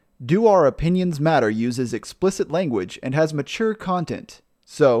Do Our Opinions Matter uses explicit language and has mature content.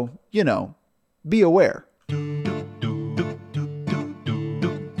 So, be aware.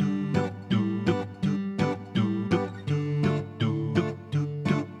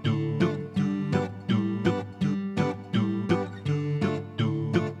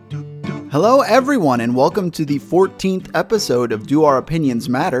 Hello, everyone, and welcome to the 14th episode of Do Our Opinions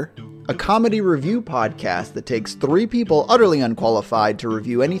Matter, a comedy review podcast that takes three people utterly unqualified to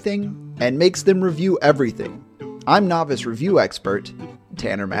review anything and makes them review everything. I'm novice review expert,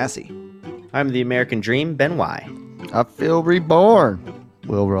 Tanner Massey. I'm the American Dream, Ben Y. I feel reborn,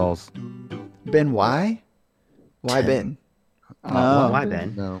 Will Rawls. Ben Y? Why Ben? Why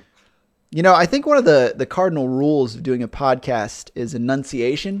Ben? No. I think one of the cardinal rules of doing a podcast is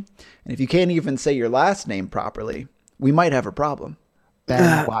enunciation. And if you can't even say your last name properly, we might have a problem.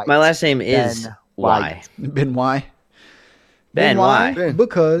 Ben White. My last name is Y. Ben Y? Ben Y. Ben.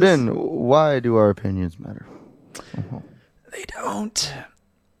 Because Ben, why do our opinions matter? they don't.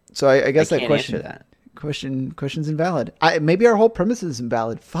 So I guess I that can't question answer that. question's invalid. Maybe our whole premise is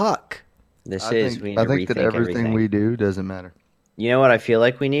invalid. Fuck. We need I to think rethink that everything we do doesn't matter. You know what I feel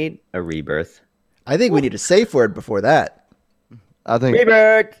like we need? A rebirth. I think we need a safe word before that. I think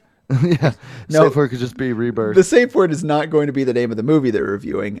Rebirth! yeah. No. Safe word could just be rebirth. The safe word is not going to be the name of the movie they're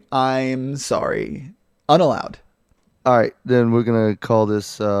reviewing. I'm sorry. Unallowed. All right, then we're gonna call this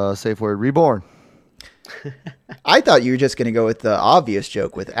safe word reborn. I thought you were just going to go with the obvious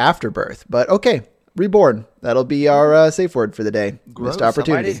joke with afterbirth, but okay. Reborn. That'll be our safe word for the day. Gross. Missed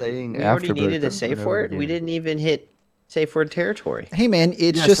opportunity. Somebody saying We already afterbirth needed a over safe and over word. again. We didn't even hit safe word territory. Hey man,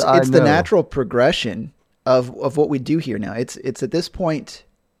 it's Yes, just I it's the know. natural progression of what we do here now. It's at this point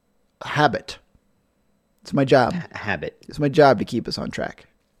a habit. It's my job. Habit. It's my job to keep us on track.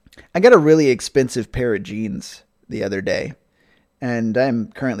 I got a really expensive pair of jeans the other day, and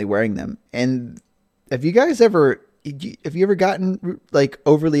I'm currently wearing them. And have you ever gotten like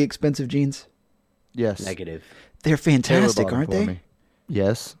overly expensive jeans? Yes. Negative. They're Taylor fantastic, bought 'em aren't for they? me.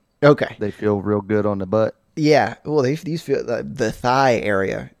 Yes. Okay. They feel real good on the butt. Yeah. Well, these feel the thigh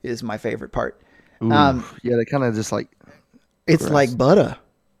area is my favorite part. Ooh, yeah, they kind of just like It's Gross. like butter.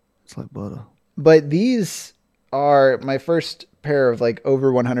 it's like butter. But these are my first pair of like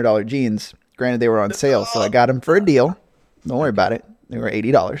over $100 jeans. Granted, they were on sale, so I got them for a deal. Don't worry about it. They were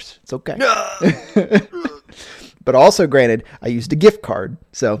 $80. It's okay. But also, granted, I used a gift card.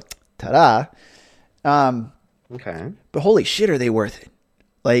 So, ta-da. Okay. But holy shit, are they worth it?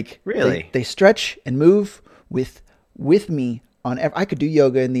 Like, Really? They stretch and move with me on. I could do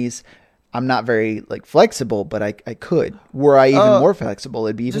yoga in these. I'm not very like flexible, but I could. Were I even more flexible,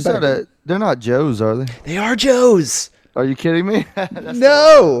 it'd be even Just better. they're not Joe's, are they? They are Joe's. Are you kidding me?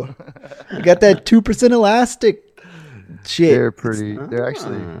 No, you got that 2% elastic shit. They're pretty. They're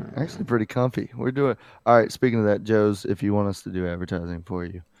actually pretty comfy. We're doing all right. Speaking of that, Joe's, if you want us to do advertising for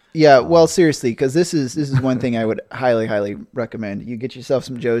you, Yeah, well, seriously, because this is one thing I would highly recommend. You get yourself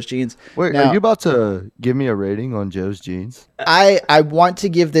some Joe's jeans. wait, Now, are you about to give me a rating on Joe's jeans? I want to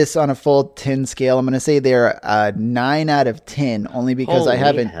give this on a full 10 scale. I'm going to say they're a 9 out of 10, only because I Holy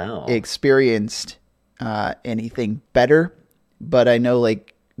haven't hell. experienced anything better. But I know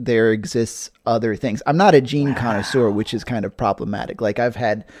like there exists other things. I'm not a jean connoisseur, which is kind of problematic. Like I've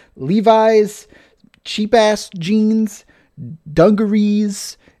had Levi's, cheap ass jeans,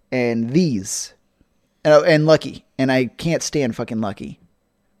 dungarees, and these, and Lucky, and I can't stand fucking Lucky.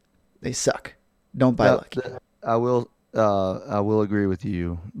 They suck. Don't buy Now, Lucky. I will agree with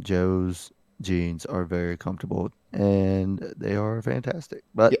you. Joe's jeans are very comfortable and they are fantastic.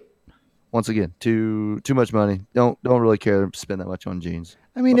 But Yeah. once again, too much money. Don't really care to spend that much on jeans.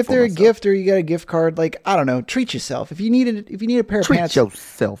 I mean, But if for they're a myself. gift or you got a gift card, like I don't know, treat yourself. If you need a pair of Treat pants,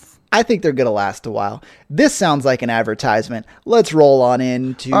 yourself. I think they're gonna last a while. This sounds like an advertisement. Let's roll on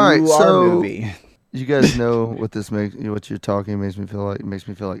into All right, our so- movie. You guys know what this makes. What you're talking makes me feel like. It makes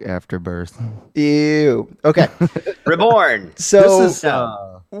me feel like afterbirth. Ew. Okay, Reborn. so This is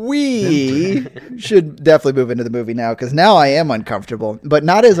we should definitely move into the movie now because now I am uncomfortable, but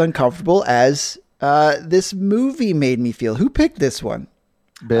not as uncomfortable as this movie made me feel. Who picked this one?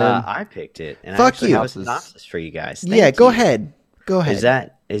 Ben. I picked it. And Fuck I actually you. have a synopsis for you guys. Yeah, Thank go you. ahead. Go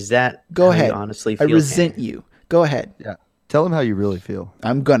ahead. Is that Go how ahead. you honestly I feel? resent Tanner? you. Go ahead. Yeah. Tell him how you really feel.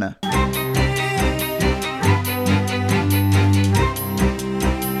 I'm gonna.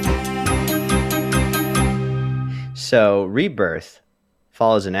 So, Rebirth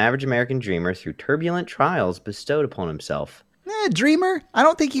follows an average American dreamer through turbulent trials bestowed upon himself. Dreamer? I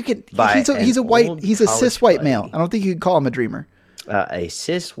don't think you can. By He's a an he's a white. old He's a college cis white buddy. male. I don't think you can call him a dreamer. A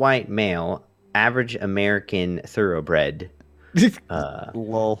cis white male, average American thoroughbred,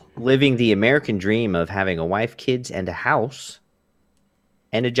 Lol. living the American dream of having a wife, kids, and a house,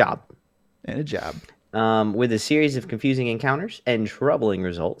 and a job. And a job. With a series of confusing encounters and troubling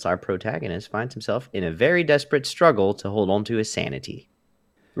results, our protagonist finds himself in a very desperate struggle to hold on to his sanity.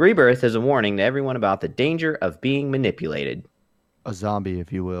 Rebirth is a warning to everyone about the danger of being manipulated. A zombie,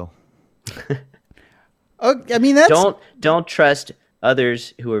 if you will. Oh, I mean, that's Don't trust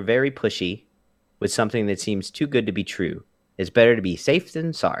others who are very pushy with something that seems too good to be true. It's better to be safe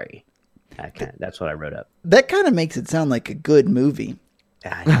than sorry. That's what I wrote up. that kind of makes it sound like a good movie.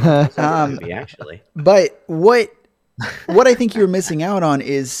 It's a good movie, actually. But what I think you're missing out on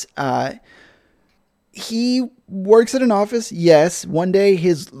is he works at an office. Yes, one day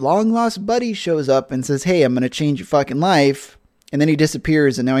his long lost buddy shows up and says, "Hey, I'm going to change your fucking life." And then he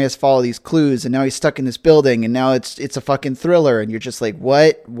disappears, and now he has to follow these clues, and now he's stuck in this building, and now it's a fucking thriller, and you're just like,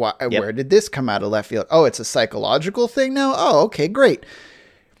 what? Why, Yep. Where did this come out of left field? Oh, it's a psychological thing now? Oh, okay, great.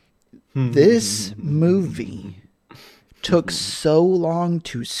 This movie took so long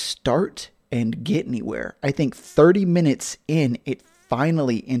to start and get anywhere. I think 30 minutes in, it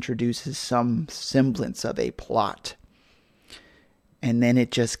finally introduces some semblance of a plot. And then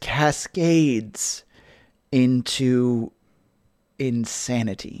it just cascades into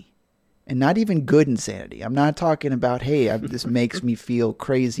insanity. And not even good insanity. I'm not talking about, hey, this makes me feel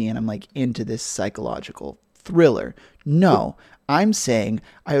crazy and I'm like into this psychological thriller. No, I'm saying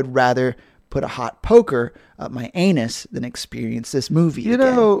I would rather put a hot poker up my anus than experience this movie You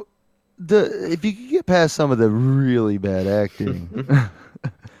again. know, if you could get past some of the really bad acting,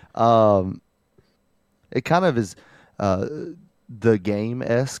 it kind of is the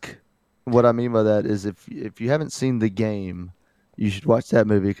game-esque. What I mean by that is if you haven't seen The Game, you should watch that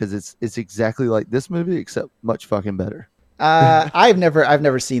movie because it's exactly like this movie except much fucking better. I've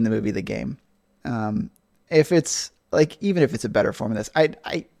never seen the movie The Game. If it's like, even if it's a better form of this,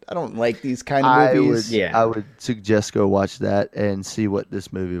 I don't like these kind of movies. I would suggest go watch that and see what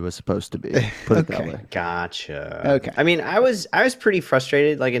this movie was supposed to be. Put it that Okay. way. Gotcha. Okay. I mean, I was pretty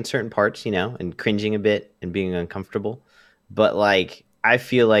frustrated, like in certain parts, and cringing a bit and being uncomfortable. But like, I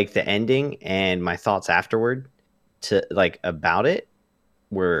feel like the ending and my thoughts afterward about it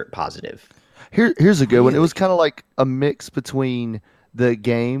were positive. Here's a good one. It was kind of like a mix between The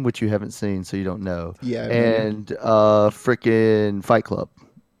Game, which you haven't seen, so you don't know, Yeah, and freaking Fight Club.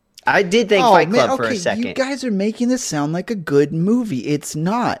 I did think Oh, Fight man, Club for okay, a second. you guys are making this sound like a good movie. It's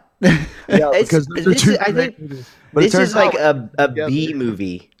not. Yeah, It's- this is- I think But it this is turns like out- a B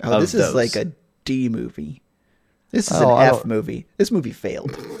movie. Oh, of this is those. like a D movie. This is Oh, an I F don't- movie. This movie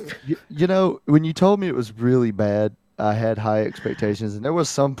failed. You know, when you told me it was really bad, I had high expectations, and there was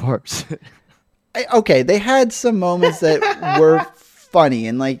some parts. Okay, they had some moments that were funny,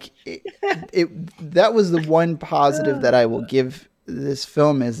 and like that was the one positive that I will give this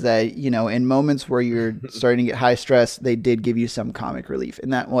film is that, in moments where you're starting to get high stress, they did give you some comic relief,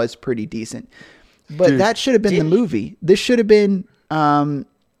 and that was pretty decent. But Dude, that should have been the movie. This should have been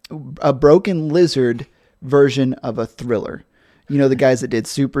a Broken Lizard version of a thriller. The guys that did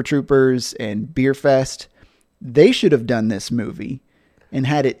Super Troopers and Beer Fest, they should have done this movie and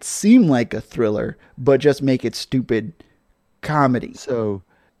had it seem like a thriller, but just make it stupid comedy. So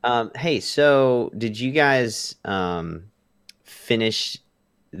Hey, so did you guys finish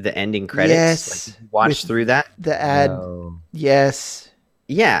the ending credits? Yes, Like, watch with through that? The ad, yes.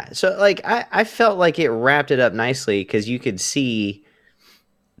 Yeah. So like I felt like it wrapped it up nicely because you could see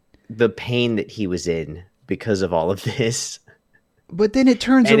the pain that he was in because of all of this. But then it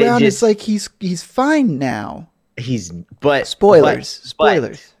turns And it around, it's just- like he's fine now. Spoilers.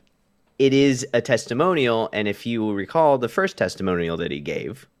 Spoilers. It is a testimonial, and if you will recall the first testimonial that he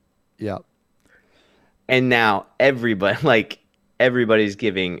gave, yeah, and now everybody's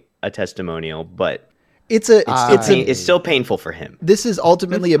giving a testimonial, but It's it's still painful for him. this is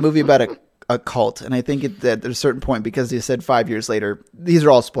ultimately a movie about a cult, and I think that at a certain point, because they said 5 years later, these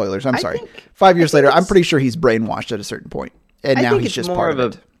are all spoilers. I'm sorry. 5 years later, I'm pretty sure he's brainwashed at a certain point, and I now think he's it's just more part of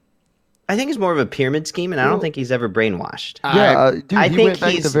of it. I think it's more of a pyramid scheme, and I don't think he's ever brainwashed. yeah, dude. I He think went back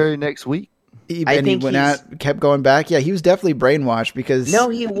the he's- very next week. I And he think went he's- out, kept going back. Yeah, he was definitely brainwashed because No,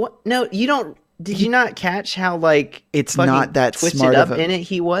 you don't. Did you not catch how It's fucking not that twisted smart up of a- in it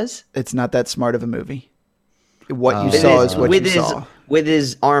he was? it's not that smart of a movie. What you It saw is- is what with you his saw. with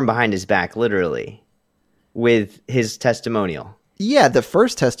his arm behind his back, literally, with his testimonial. Yeah, the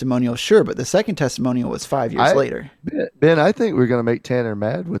first testimonial, sure, but the second testimonial was 5 years later. Ben, I think we're gonna make Tanner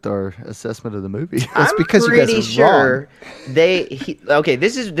mad with our assessment of the movie. That's because you guys pretty are sure okay.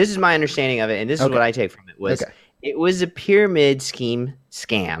 This is my understanding of it, and this is Okay. what I take from it was Okay. it was a pyramid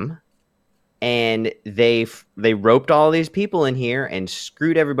scam and they roped all these people in here and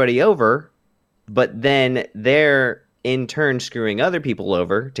screwed everybody over, but then they're in turn screwing other people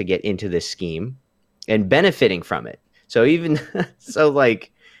over to get into this scheme and benefiting from it. So even so,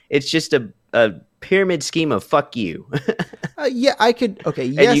 like, it's just a pyramid scheme of fuck you. Yeah, I could. Okay,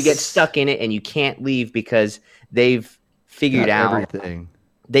 yes. And you get stuck in it and you can't leave because they've figured out everything.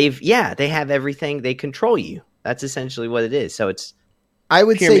 they have everything. They control you. That's essentially what it is. So it's, I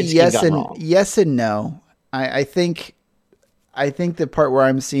would say pyramid scheme yes gone and wrong. yes and no. I think the part where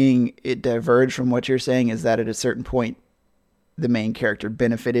I'm seeing it diverge from what you're saying is that at a certain point, the main character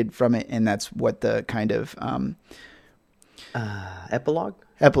benefited from it, and that's what the kind of epilogue.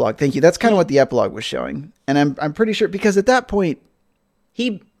 epilogue. Thank you. That's kind of what the epilogue was showing, and I'm pretty sure because at that point,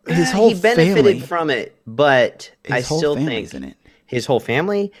 His whole he benefited family- from it, but his I whole still family's think in it. his whole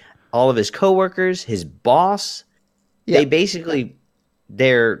family, all of his coworkers, his boss, Yeah. they basically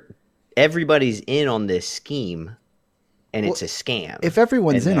everybodydy's in on this scheme, and it's a scam. If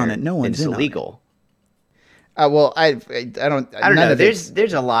everyone's And in on they're- it, no one's it's in illegal. Well, I don't. I don't none know. of it's-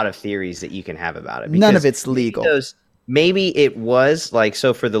 There's a lot of theories that you can have about it. None of because it's legal. maybe it was like,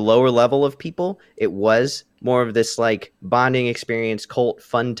 so for the lower level of people, it was more of this like bonding experience, cult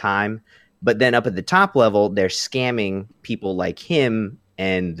fun time. But then up at the top level, they're scamming people like him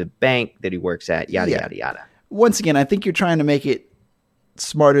and the bank that he works at, yada, Yeah. yada, yada. Once again, I think you're trying to make it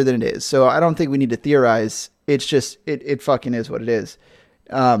smarter than it is. So I don't think we need to theorize. It's just it fucking is what it is.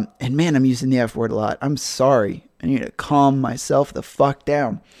 And man, I'm using the F word a lot. I'm sorry. I need to calm myself the fuck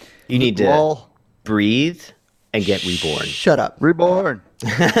down. You need to Lol. breathe and get reborn. Shut up. Reborn.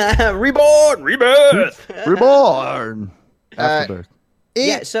 Reborn! Rebirth! Reborn. Afterbirth.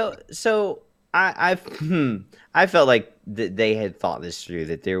 Yeah, so I felt like they had thought this through,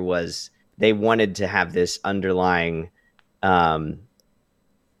 that they wanted to have this underlying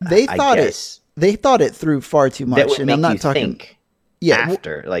They I thought guess, they thought it through far too that much, would and make I'm not you talking. think Yeah,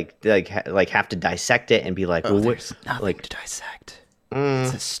 after like have to dissect it and be like, well, well, there's what, nothing like to dissect.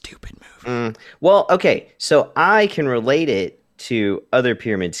 It's a stupid movie. well, okay, so I can relate it to other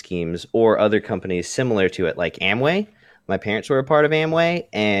pyramid schemes or other companies similar to it, like Amway. My parents were a part of Amway,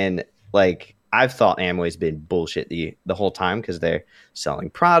 and like I've thought Amway's been bullshit the whole time because they're selling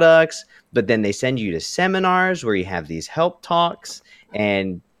products, but then they send you to seminars where you have these help talks,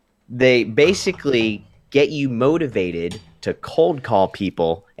 and they basically get you motivated to cold call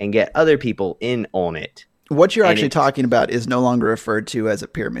people and get other people in on it. What you're And actually it's- talking about is no longer referred to as a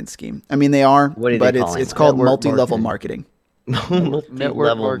pyramid scheme. I mean, they are, What do they but call it? it's called Network multi-level marketing. marketing. Network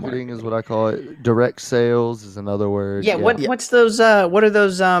Multi-level marketing is what I call it. Direct sales is another word. Yeah, what's those? What are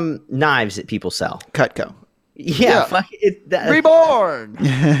those knives that people sell? Cutco. Yeah, fuck it. Reborn.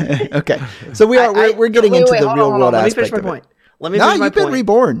 Okay, so we're getting into the real world Let me aspect finish my of it. point. Let me No, finish my you've been point.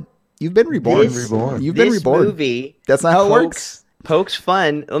 reborn. You've been reborn. You've been This reborn. movie. That's not how it works. Pokes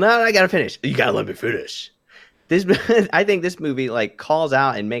fun. Well, no, I gotta finish. You gotta let me finish. This, I think, this movie like calls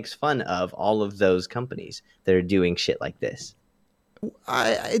out and makes fun of all of those companies that are doing shit like this.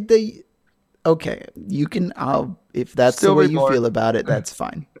 Okay, you can. If that's Still the way reborn. you feel about it, that's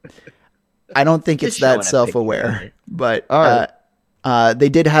fine. I don't think it's Just showing that a self-aware, picture. but All right. they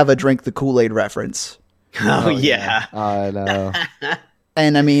did have a drink the Kool-Aid reference. Oh, yeah. I know.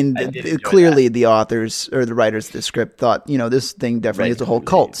 And I mean, I did enjoy clearly the authors or the writers of the script thought, this thing definitely Red is a whole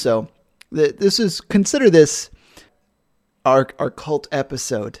Kool-Aid. cult. So consider this our cult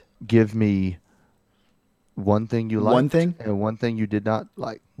episode. Give me one thing you liked One thing? and one thing you did not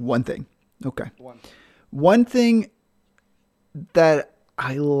like. One thing. Okay. One thing that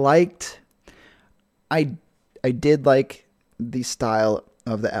I liked, I did like the style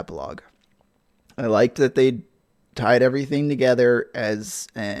of the epilogue. I liked that they tied everything together as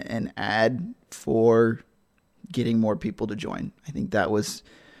an ad for getting more people to join. I think that was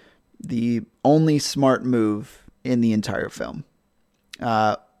the only smart move in the entire film.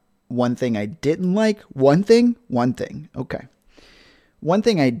 One thing I didn't like, one thing. Okay. One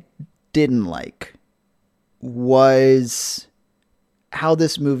thing I didn't like was how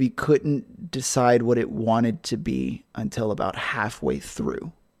this movie couldn't decide what it wanted to be until about halfway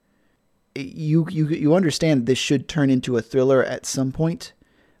through. You understand this should turn into a thriller at some point,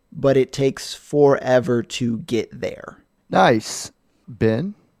 but it takes forever to get there. Nice.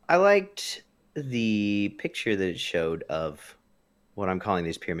 Ben? I liked the picture that it showed of what I'm calling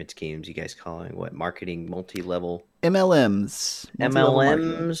these pyramid schemes. You guys calling what? Marketing multi-level MLMs. multi-level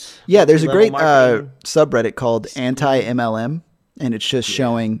marketing. MLMs. Yeah, there's a great multi-level marketing. subreddit called Anti-MLM, and it's just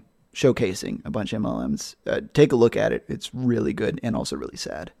showcasing a bunch of MLMs. Take a look at it. It's really good and also really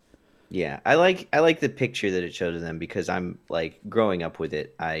sad. Yeah, I like the picture that it showed of them because I'm like growing up with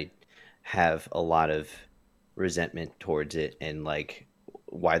it. I have a lot of resentment towards it, and like,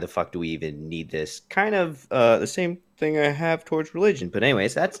 why the fuck do we even need this? Kind of the same thing I have towards religion. But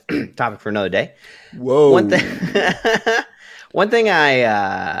anyways, that's topic for another day. Whoa. One thing, one thing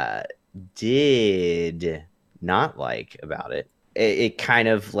I did not like about it kind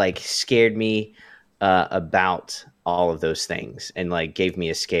of like scared me about all of those things, and like gave me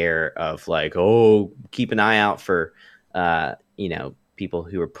a scare of like, oh, keep an eye out for people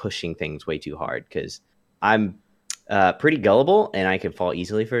who are pushing things way too hard, because I'm pretty gullible and I can fall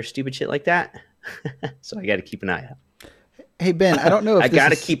easily for stupid shit like that. So I got to keep an eye out. Hey Ben, I don't know if I got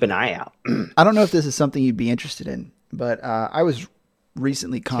to keep an eye out. I don't know if this is something you'd be interested in, but I was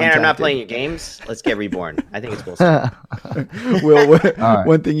recently contacted. Tanner, I'm not playing your games. Let's get reborn. I think it's bullshit. Will, right.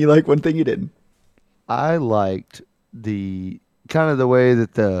 One thing you like, one thing you didn't. I liked the kind of the way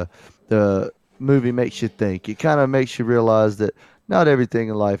that the movie makes you think. It kind of makes you realize that not everything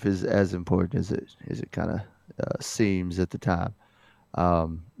in life is as important as it kind of seems at the time.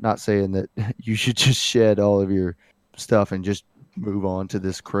 Not saying that you should just shed all of your stuff and just move on to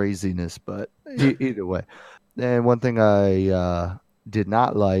this craziness, but either way. And one thing I did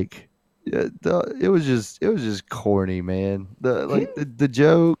not like, it was just corny, man. The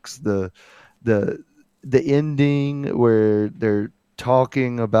jokes, the ending where they're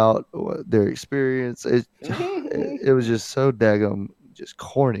talking about their experience. It was just so daggum, just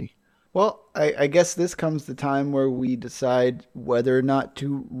corny. Well, I guess this comes the time where we decide whether or not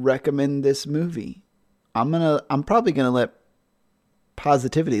to recommend this movie. I'm probably gonna let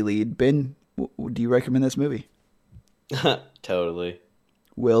positivity lead. Ben, do you recommend this movie? Totally.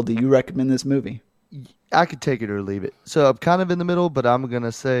 Will, do you recommend this movie? I could take it or leave it. So I'm kind of in the middle, but I'm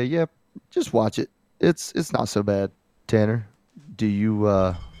gonna say, yeah, just watch it. It's not so bad. Tanner, do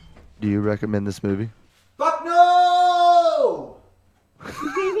you recommend this movie? Fuck no!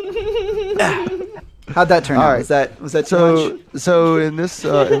 How'd that turn All out? right. Was that too much? So in this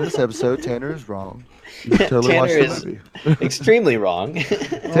episode, Tanner is wrong. You should totally watch Tanner the is movie. extremely wrong.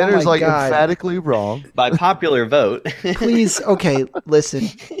 Tanner's my like God. emphatically wrong. By popular vote. Please, okay, listen.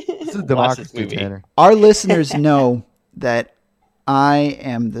 This is Watch democracy, this movie. Tanner. Our listeners know that I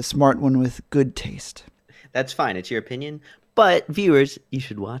am the smart one with good taste. That's fine. It's your opinion. But viewers, you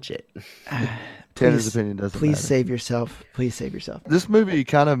should watch it. Tanner's Please- opinion doesn't Please matter. save yourself. Please save yourself. This movie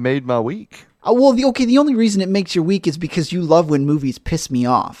kind of made my week. Well, the only reason it makes your week is because you love when movies piss me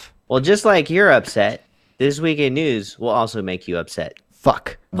off. Well, just like you're upset, this week in news will also make you upset.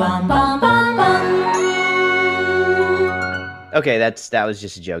 Fuck. Okay, that was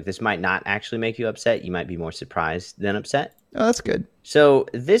just a joke. This might not actually make you upset. You might be more surprised than upset. Oh, that's good. So,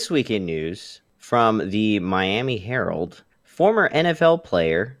 this week in news from the Miami Herald, former NFL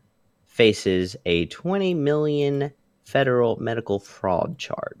player faces a $20 million federal medical fraud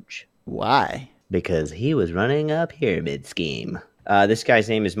charge Why? because he was running a pyramid scheme. This guy's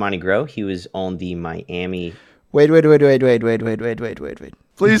name is Monty Grow. He was on the Miami Wait.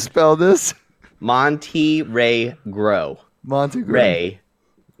 Please spell this. Monty Ray Grow. Monty Gray. Ray.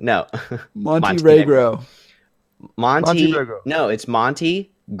 No. Monty Ray Grow. Monty. Ray Grow. No, it's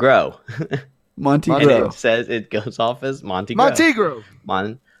Monty Grow. Monty And Grow. it says it goes off as Monty Grow. Monty Grow.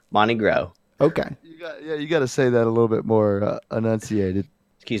 Monty Grow. Okay. You got to say that a little bit more enunciated.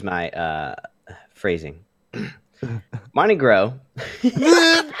 Excuse my phrasing. Monty Grow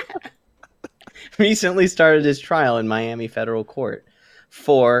recently started his trial in Miami federal court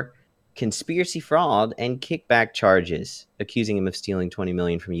for conspiracy fraud and kickback charges, accusing him of stealing $20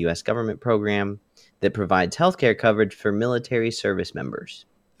 million from a U.S. government program that provides healthcare coverage for military service members.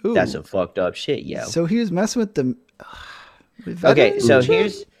 Ooh. That's some fucked up shit, yo. So he was messing with the. Okay, so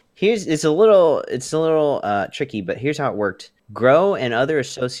here's it's a little tricky, but here's how it worked. Grow and other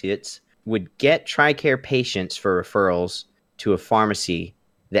associates would get TRICARE patients for referrals to a pharmacy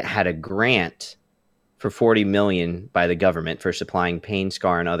that had a grant for $40 million by the government for supplying pain,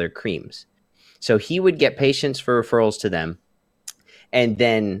 scar, and other creams. So he would get patients for referrals to them, and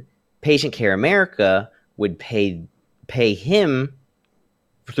then Patient Care America would pay him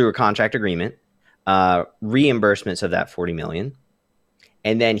through a contract agreement reimbursements of that $40 million,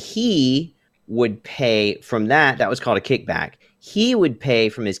 and then he would pay from that. That was called a kickback. He would pay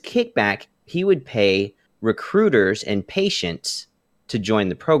from his kickback. He would pay recruiters and patients to join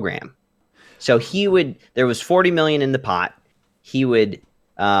the program. So there was $40 million in the pot. He would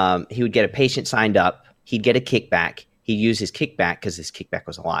get a patient signed up. He'd get a kickback. He'd use his kickback, because his kickback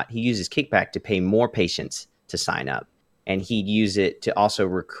was a lot. He'd use his kickback to pay more patients to sign up. And he'd use it to also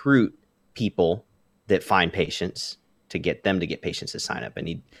recruit people that find patients to get them to get patients to sign up. And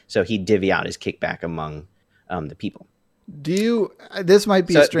he'd divvy out his kickback among the people. Do you? This might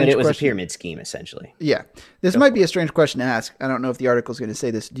be a But strange it was question. a pyramid scheme, essentially. Yeah, this might be a strange question to ask. I don't know if the article is going to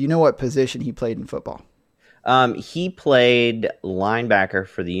say this. Do you know what position he played in football? He played linebacker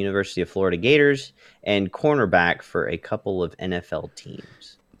for the University of Florida Gators and cornerback for a couple of NFL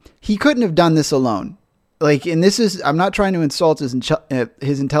teams. He couldn't have done this alone. Like, and this is, I'm not trying to insult his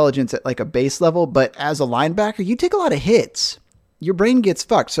intelligence at like a base level, but as a linebacker, you take a lot of hits. Your brain gets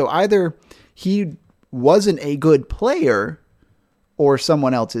fucked. So either he wasn't a good player or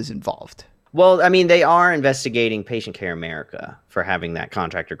someone else is involved. Well, I mean, they are investigating Patient Care America for having that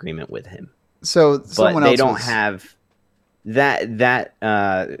contract agreement with him. So But someone they else don't was, have that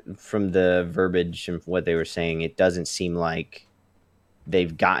from the verbiage and what they were saying, it doesn't seem like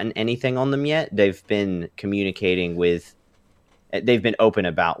they've gotten anything on them yet. They've been communicating with, they've been open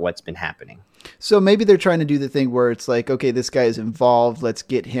about what's been happening. So maybe they're trying to do the thing where it's like, okay, this guy is involved. Let's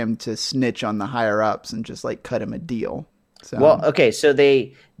get him to snitch on the higher ups and just like cut him a deal. So, Well, okay, so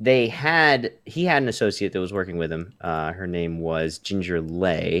he had an associate that was working with him. Her name was Ginger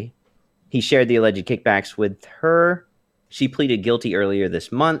Lay. He shared the alleged kickbacks with her. She pleaded guilty earlier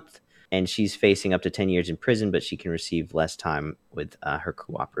this month, and she's facing up to 10 years in prison, but she can receive less time with her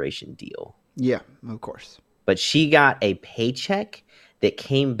cooperation deal. yeah, of course. But she got a paycheck that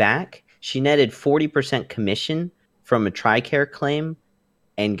came back. She netted 40% commission from a TRICARE claim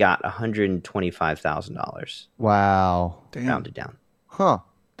and got $125,000 Wow. Damn. rounded down. Huh.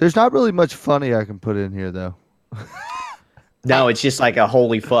 There's not really much funny I can put in here though. No, it's just like a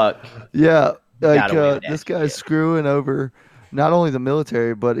holy fuck. Yeah, like Gotta win that this shit. guy's screwing over not only the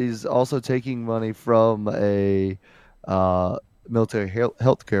military, but he's also taking money from a military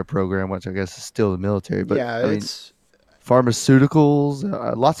healthcare program, which I guess is still the military. But Yeah, I mean, it's pharmaceuticals,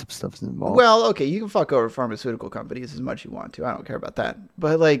 lots of stuff is involved. well, okay. You can fuck over pharmaceutical companies as much as you want to. I don't care about that.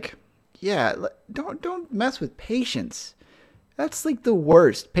 But like, yeah, don't mess with patients. That's like the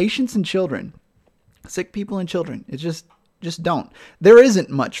worst. Patients and children, sick people and children. It's just don't. There isn't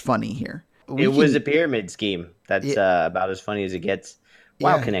much funny here. It was a pyramid scheme. That's about as funny as it gets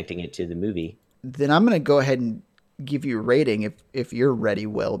while Yeah. connecting it to the movie. Then I'm gonna go ahead and give you a rating if you're ready,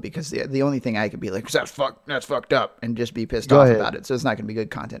 Will, because the only thing I could be like, that's fucked up, and just be pissed Go off ahead. about it. So it's not gonna be good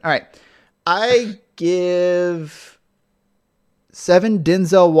content. All right, I give 7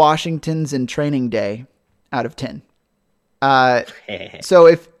 Denzel Washingtons in Training Day out of 10. So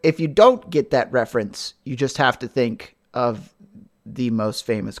if you don't get that reference, you just have to think of the most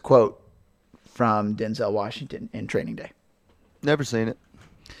famous quote from Denzel Washington in Training Day. Never seen it.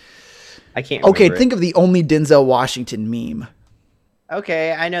 I can't Okay, remember it. think of the only Denzel Washington meme.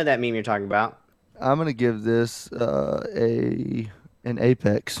 Okay, I know that meme you're talking about. I'm gonna give this an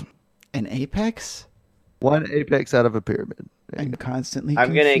apex. An apex? One apex out of a pyramid. I'm constantly I'm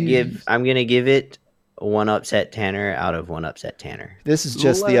confused. gonna give it one upset Tanner out of one upset Tanner. This is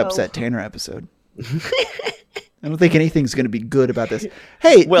just the Well. upset Tanner episode. I don't think anything's going to be good about this.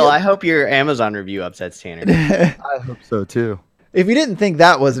 Hey, Well, I hope your Amazon review upsets Tanner. I hope so too. if you didn't think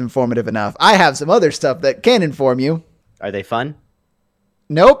that was informative enough, I have some other stuff that can inform you. Are they fun?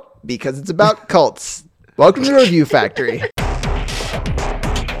 Nope, because it's about cults. Welcome to Review Factory.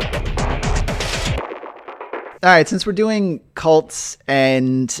 All right, since we're doing cults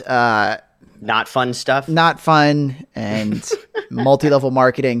and Not fun stuff? not fun and multi-level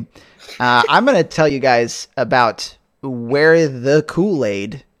marketing, I'm going to tell you guys about where the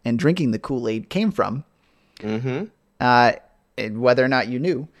Kool-Aid and drinking the Kool-Aid came from, Mm-hmm. and whether or not you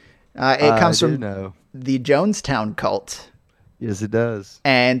knew. It comes I do from know. the Jonestown cult, Yes, it does.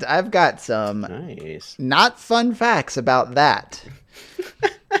 and I've got some Nice. not fun facts about that.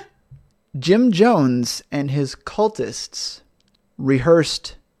 Jim Jones and his cultists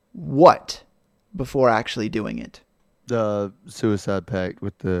rehearsed what before actually doing it? The suicide pact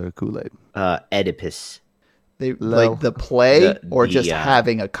with the Kool-Aid. Oedipus. They Low. like the play or just the,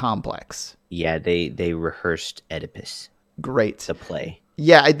 having a complex. Yeah, they rehearsed Oedipus, Great. the play.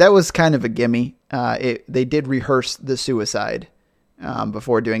 Yeah, that was kind of a gimme. They did rehearse the suicide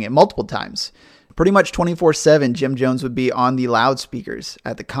before doing it multiple times. Pretty much 24/7, Jim Jones would be on the loudspeakers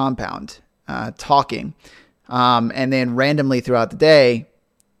at the compound talking. And then randomly throughout the day,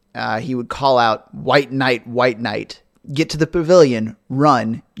 he would call out, "White Knight, White Knight, get to the pavilion,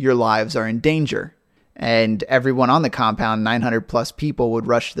 run, your lives are in danger." And everyone on the compound, 900 plus people, would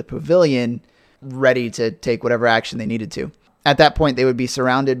rush to the pavilion ready to take whatever action they needed to. At that point, they would be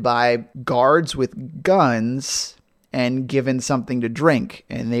surrounded by guards with guns and given something to drink.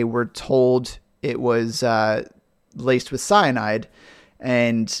 And they were told it was laced with cyanide.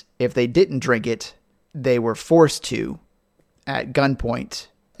 And if they didn't drink it, they were forced to at gunpoint.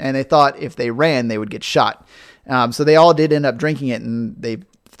 and they thought if they ran, they would get shot. So they all did end up drinking it, and they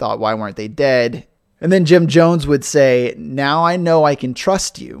thought, why weren't they dead? And then Jim Jones would say, now I know I can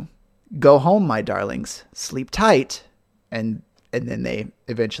trust you. Go home, my darlings. Sleep tight. And then they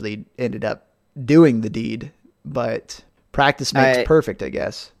eventually ended up doing the deed. But practice makes perfect, I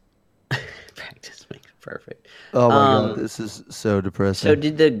guess. Practice makes perfect. Oh my god, this is so depressing. So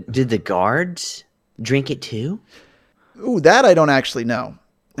did the guards drink it too? Ooh, that I don't actually know.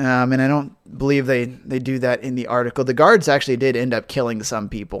 And I don't believe they do that in the article. The guards actually did end up killing some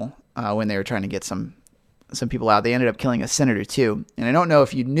people when they were trying to get some people out. They ended up killing a senator too. And I don't know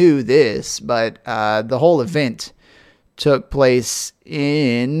if you knew this, but the whole event took place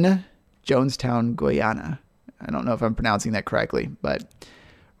in Jonestown, Guyana. I don't know if I'm pronouncing that correctly, but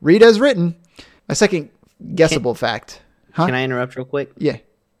read as written. My second guessable fact. Huh? Can I interrupt real quick? Yeah.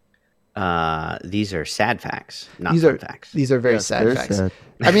 These are sad facts, not These fun are facts. These are very sad facts. Sad.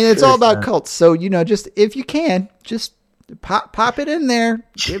 I mean, it's all about cults. So, just if you can, just pop it in there.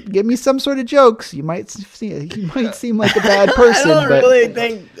 Give me some sort of jokes. You might seem like a bad person. I don't but, really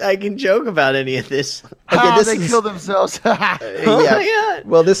think I can joke about any of this. Okay, They kill themselves. Oh my God.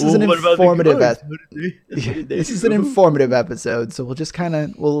 Well, this is an What about the informative. guards? What did they This is do? an informative episode, so we'll just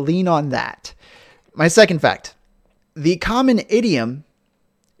we'll lean on that. My second fact: the common idiom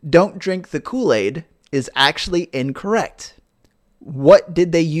 "Don't drink the Kool-Aid" is actually incorrect. What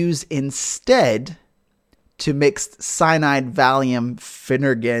did they use instead to mix cyanide, Valium,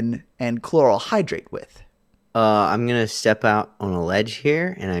 Phenergan, and chloral hydrate with? I'm gonna step out on a ledge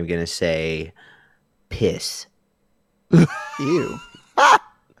here, and I'm gonna say piss. Ew.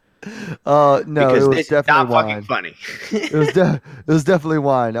 No, Because it was this is definitely not wine. fucking funny. It was definitely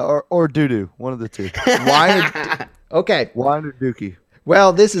wine or doo doo, one of the two. Okay. Wine or dookie.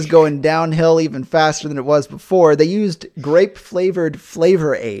 Well, this is going downhill even faster than it was before. They used grape-flavored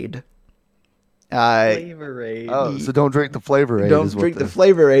Flavor Aid. Flavor Aid. Oh, so don't drink the Flavor Aid. Don't drink the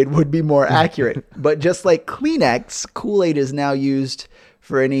Flavor Aid would be more accurate. But just like Kleenex, Kool-Aid is now used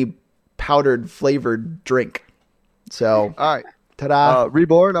for any powdered flavored drink. So, All right. ta-da.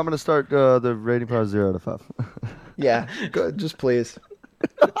 Reborn, I'm going to start the rating probably 0 out of 5. Yeah, go, just please.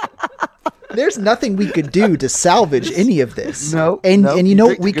 There's nothing we could do to salvage any of this. No. And you know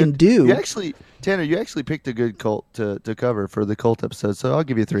what picked we a can good- do? You actually, Tanner, you actually picked a good cult to cover for the cult episode, so I'll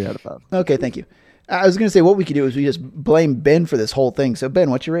give you a 3 out of 5. Okay, thank you. I was going to say what we could do is we just blame Ben for this whole thing. So, Ben,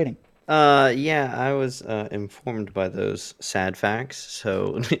 what's your rating? Yeah, I was informed by those sad facts.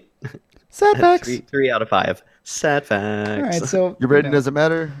 So Sad facts. three out of 5. Sad facts. All right, so Your rating doesn't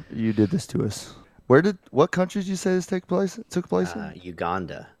matter. You did this to us. What countries did you say this took place in?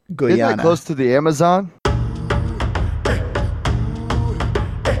 Uganda. Guyana. Isn't that close to the Amazon?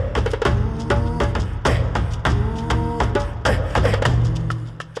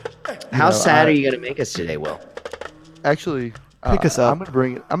 How sad are you gonna make us today, Will? Actually, Pick us up. I'm gonna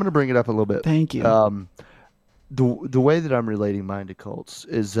bring it up a little bit. Thank you. The way that I'm relating mine to cults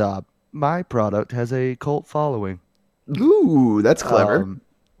is my product has a cult following. Ooh, that's clever.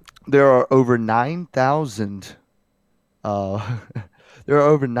 There are over 9,000 there are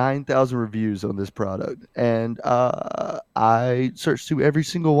over 9,000 reviews on this product, and I searched through every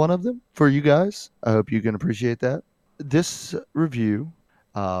single one of them for you guys. I hope you can appreciate that. This review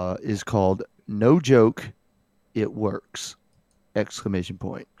is called "No Joke, It Works!" Exclamation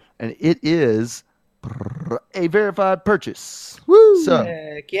point, and it is a verified purchase. Woo! So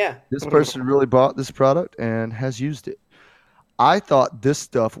Heck yeah. this person really bought this product and has used it. I thought this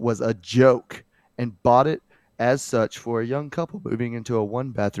stuff was a joke and bought it as such for a young couple moving into a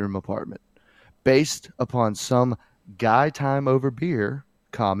 1-bathroom apartment. Based upon some guy time over beer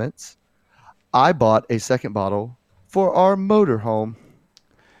comments, I bought a second bottle for our motorhome.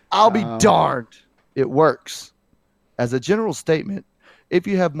 I'll be darned. It works. As a general statement, if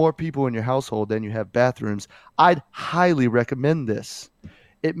you have more people in your household than you have bathrooms, I'd highly recommend this.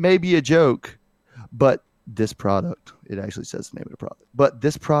 It may be a joke, but this product, it actually says the name of the product, but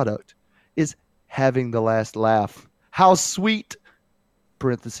this product is having the last laugh. How sweet,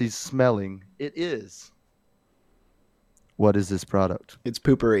 parentheses, smelling it is. What is this product? It's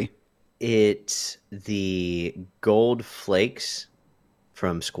poopery. It's the gold flakes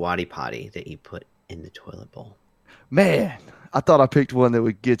from Squatty Potty that you put in the toilet bowl. Man, I thought I picked one that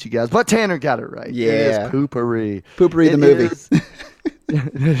would get you guys, but Tanner got it right. Yeah. It is Poopery. Poopery the It movie. is-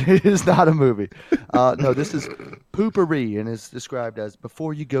 it is not a movie. No, this is Poopery, and it's described as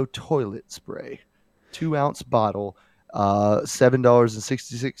before you go toilet spray. 2-ounce bottle,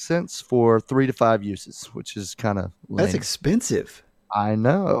 $7.66 for 3 to 5 uses, which is kind of lame. That's expensive. I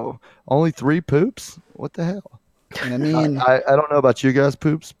know. Only 3 poops? What the hell? And I mean, I don't know about you guys'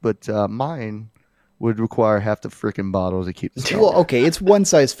 poops, but mine would require half the freaking bottle to keep the smell. well, okay, it's one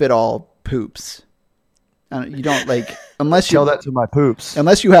size fit all poops. You don't like unless Tell you that to my poops.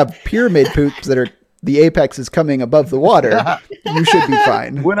 unless you have pyramid poops that are the apex is coming above the water. You should be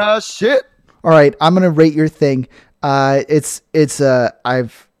fine. When I shit. All right, I'm gonna rate your thing. It's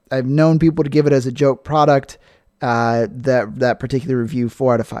I've known people to give it as a joke product. That particular review,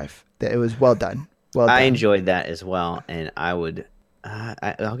 4 out of 5. It was well done. Well done. I enjoyed that as well, and I would,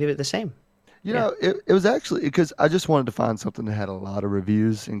 I'll give it the same. You know, it was actually because I just wanted to find something that had a lot of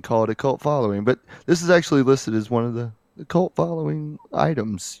reviews and call it a cult following. But this is actually listed as one of the cult following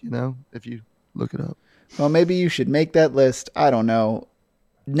items, you know, if you look it up. Well, maybe you should make that list. I don't know.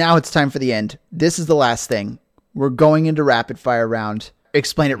 Now it's time for the end. This is the last thing. We're going into rapid fire round.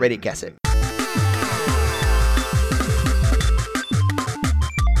 Explain it, rate it, guess it.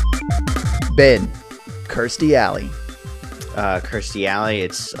 Ben, Kirstie Alley. Kirstie Alley,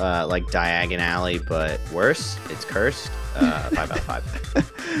 it's like Diagon Alley, but worse. It's cursed. 5 out of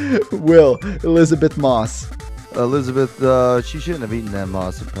 5. Will, Elizabeth Moss. Elizabeth, she shouldn't have eaten that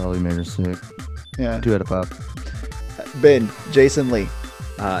moss. It probably made her sick. Yeah. 2 out of 5. Ben, Jason Lee.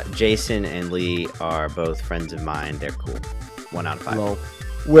 Jason and Lee are both friends of mine. They're cool. 1 out of 5. Lol.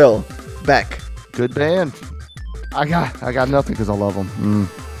 Will, Beck. Good band. I got nothing because I love them.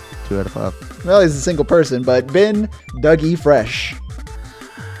 2 out of 5. Well, he's a single person, but Ben, Dougie Fresh.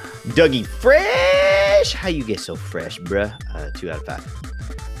 Dougie Fresh! How you get so fresh, bruh? 2 out of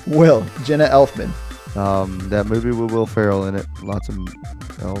 5. Will, Jenna Elfman. That movie with Will Ferrell in it. Lots of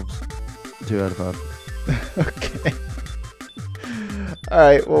elves. 2 out of 5. Okay. All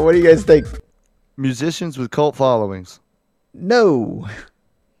right. Well, what do you guys think? Musicians with cult followings. No.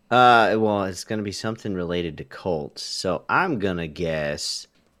 Well, it's gonna be something related to cults, so I'm gonna guess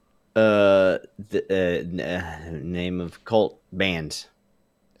the name of cult bands.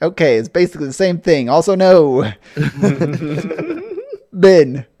 Okay, it's basically the same thing. Also, no.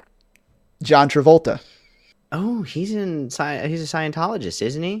 Ben, John Travolta. Oh, he's a Scientologist,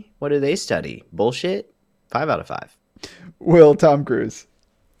 isn't he? What do they study? Bullshit. 5 out of 5. Will, Tom Cruise.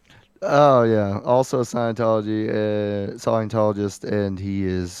 Oh yeah, also a Scientologist, and he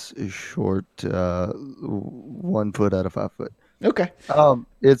is short, 1 foot out of 5 foot. Okay.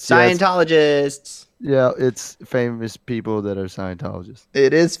 It's Scientologists. it's famous people that are Scientologists.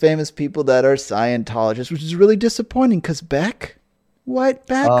 It is famous people that are Scientologists, which is really disappointing because Beck? What,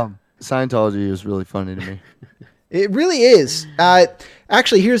 Beck? Scientology is really funny to me. It really is.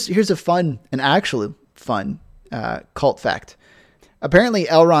 Actually, here's a fun cult fact. Apparently,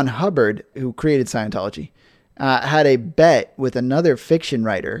 L. Ron Hubbard, who created Scientology, had a bet with another fiction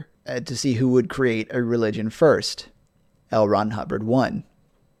writer to see who would create a religion first. L. Ron Hubbard won.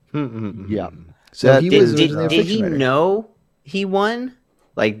 Yeah. So he was Did originally a he fiction writer. know he won?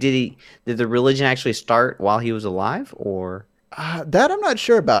 Like, did the religion actually start while he was alive, or? That I'm not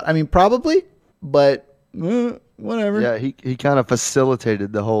sure about. I mean, probably, but whatever. Yeah, he kind of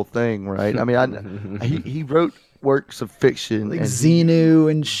facilitated the whole thing, right? I mean, he wrote works of fiction Like and Xenu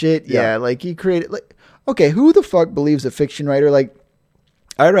and shit. Yeah, Yeah. like he created. Like, okay, who the fuck believes a fiction writer? Like,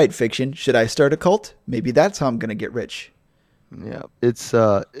 I write fiction. Should I start a cult? Maybe that's how I'm gonna get rich. Yeah, it's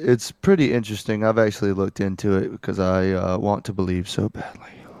pretty interesting. I've actually looked into it because I want to believe so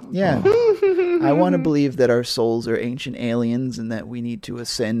badly. Yeah. I want to believe that our souls are ancient aliens and that we need to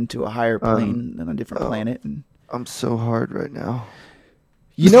ascend to a higher plane than a different planet. And I'm so hard right now.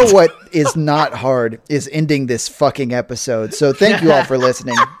 you know what is not hard is ending this fucking episode. So thank you all for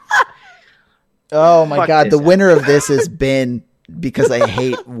listening. Oh my Fuck God. this The winner of this has been because I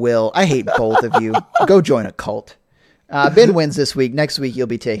hate Will. I hate both of you. Go join a cult. Ben wins this week. Next week, you'll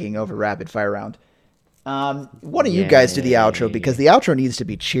be taking over rapid fire round. Why don't you guys do the outro because the outro needs to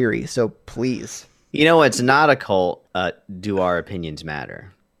be cheery. So please. You know, it's not a cult. Do our opinions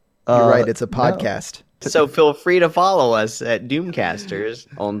matter? You're right. It's a podcast. So feel free to follow us at Doomcasters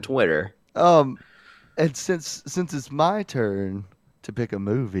on Twitter. And since it's my turn to pick a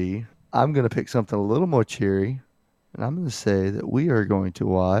movie, I'm gonna pick something a little more cheery, and I'm gonna say that we are going to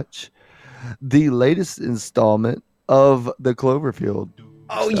watch the latest installment of the Cloverfield.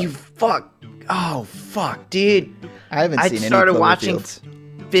 Oh, you fuck. Oh, fuck, dude. I haven't seen any started watching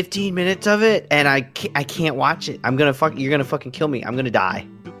Cloverfields. 15 minutes of it, and I can't watch it. You're gonna fucking kill me. I'm gonna die.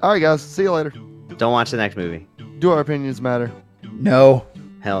 All right, guys. See you later. Don't watch the next movie. Do our opinions matter? No.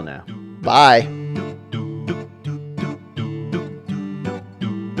 Hell no. Bye.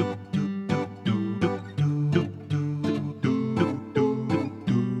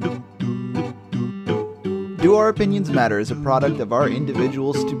 Do Our Opinions Matter is a product of our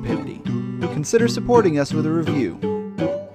individual stupidity. Consider supporting us with a review